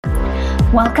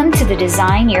Welcome to the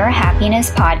Design Your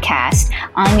Happiness podcast.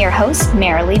 I'm your host,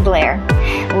 Marilee Blair.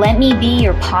 Let me be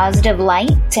your positive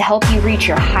light to help you reach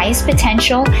your highest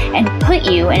potential and put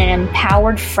you in an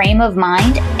empowered frame of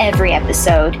mind every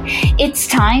episode. It's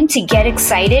time to get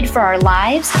excited for our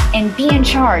lives and be in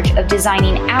charge of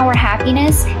designing our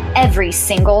happiness every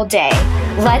single day.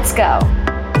 Let's go.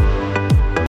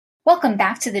 Welcome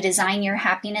back to the Design Your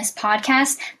Happiness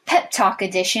podcast, Pep Talk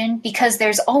edition, because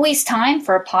there's always time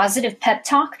for a positive pep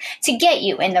talk to get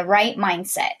you in the right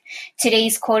mindset.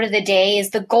 Today's quote of the day is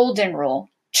the golden rule: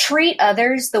 treat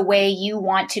others the way you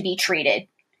want to be treated.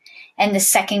 And the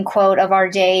second quote of our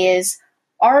day is,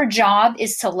 our job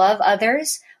is to love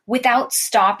others without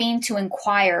stopping to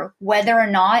inquire whether or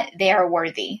not they are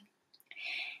worthy.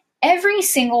 Every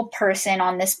single person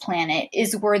on this planet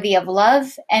is worthy of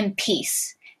love and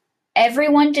peace.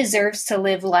 Everyone deserves to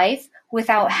live life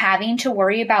without having to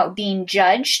worry about being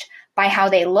judged by how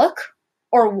they look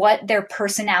or what their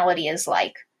personality is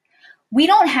like. We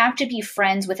don't have to be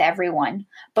friends with everyone,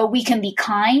 but we can be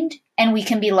kind and we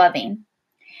can be loving.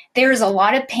 There is a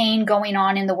lot of pain going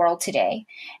on in the world today,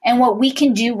 and what we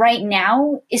can do right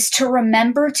now is to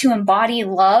remember to embody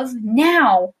love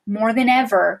now more than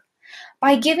ever.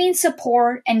 By giving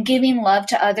support and giving love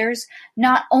to others,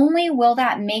 not only will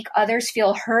that make others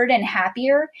feel heard and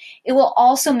happier, it will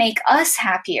also make us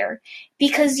happier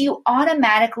because you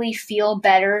automatically feel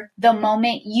better the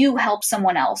moment you help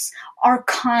someone else, are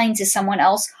kind to someone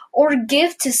else, or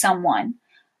give to someone.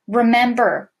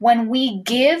 Remember, when we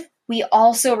give, we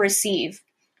also receive.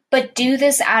 But do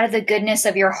this out of the goodness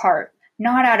of your heart,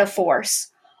 not out of force.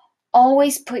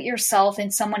 Always put yourself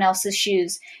in someone else's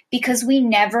shoes because we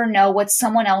never know what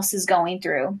someone else is going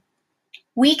through.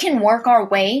 We can work our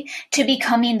way to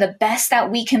becoming the best that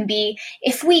we can be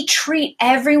if we treat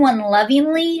everyone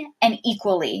lovingly and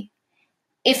equally.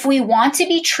 If we want to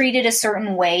be treated a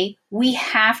certain way, we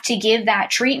have to give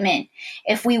that treatment.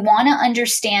 If we want to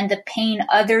understand the pain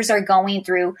others are going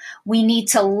through, we need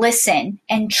to listen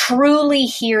and truly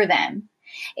hear them.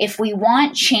 If we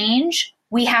want change,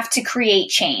 we have to create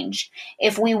change.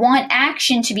 If we want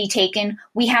action to be taken,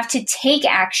 we have to take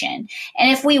action.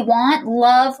 And if we want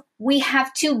love, we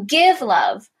have to give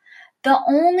love. The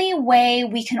only way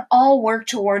we can all work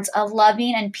towards a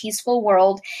loving and peaceful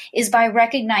world is by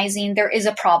recognizing there is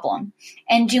a problem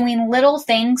and doing little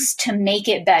things to make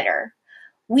it better.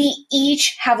 We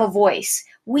each have a voice.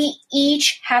 We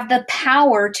each have the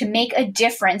power to make a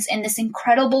difference in this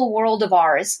incredible world of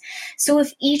ours. So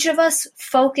if each of us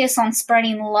focus on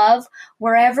spreading love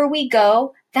wherever we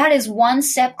go, that is one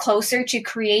step closer to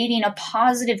creating a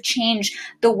positive change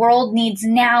the world needs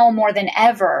now more than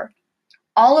ever.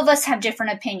 All of us have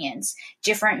different opinions,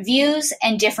 different views,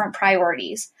 and different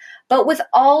priorities. But with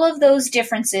all of those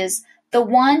differences, the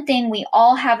one thing we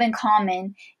all have in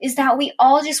common is that we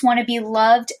all just want to be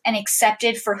loved and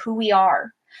accepted for who we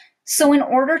are. So in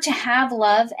order to have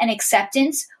love and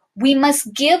acceptance, we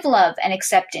must give love and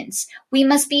acceptance. We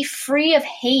must be free of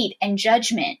hate and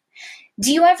judgment.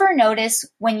 Do you ever notice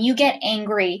when you get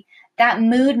angry, that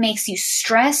mood makes you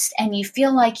stressed and you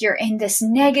feel like you're in this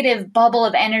negative bubble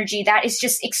of energy that is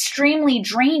just extremely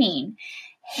draining?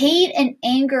 Hate and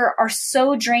anger are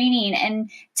so draining,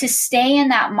 and to stay in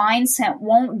that mindset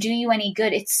won't do you any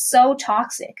good. It's so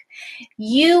toxic.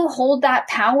 You hold that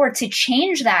power to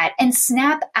change that and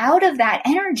snap out of that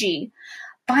energy.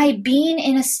 By being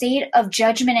in a state of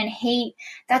judgment and hate,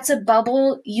 that's a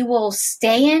bubble you will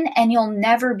stay in and you'll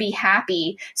never be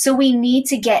happy. So we need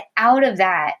to get out of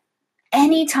that.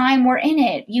 Anytime we're in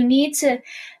it, you need to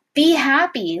be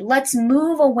happy. Let's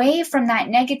move away from that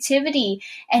negativity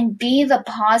and be the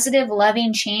positive,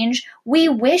 loving change we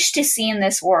wish to see in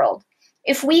this world.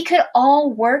 If we could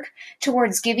all work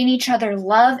towards giving each other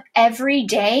love every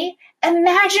day,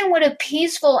 imagine what a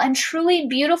peaceful and truly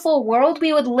beautiful world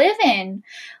we would live in.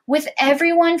 With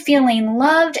everyone feeling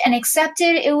loved and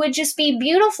accepted, it would just be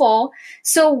beautiful.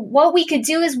 So what we could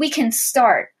do is we can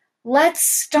start. Let's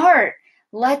start.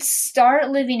 Let's start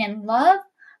living in love.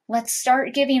 Let's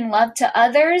start giving love to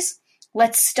others.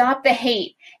 Let's stop the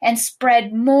hate and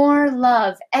spread more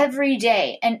love every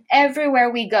day and everywhere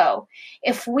we go.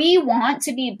 If we want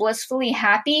to be blissfully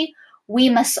happy, we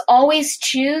must always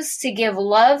choose to give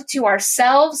love to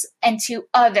ourselves and to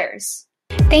others.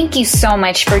 Thank you so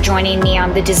much for joining me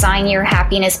on the Design Your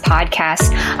Happiness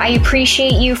podcast. I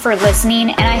appreciate you for listening,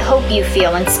 and I hope you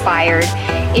feel inspired.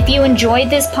 If you enjoyed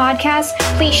this podcast,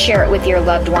 please share it with your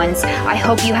loved ones. I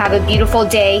hope you have a beautiful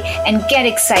day and get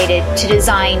excited to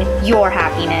design your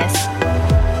happiness.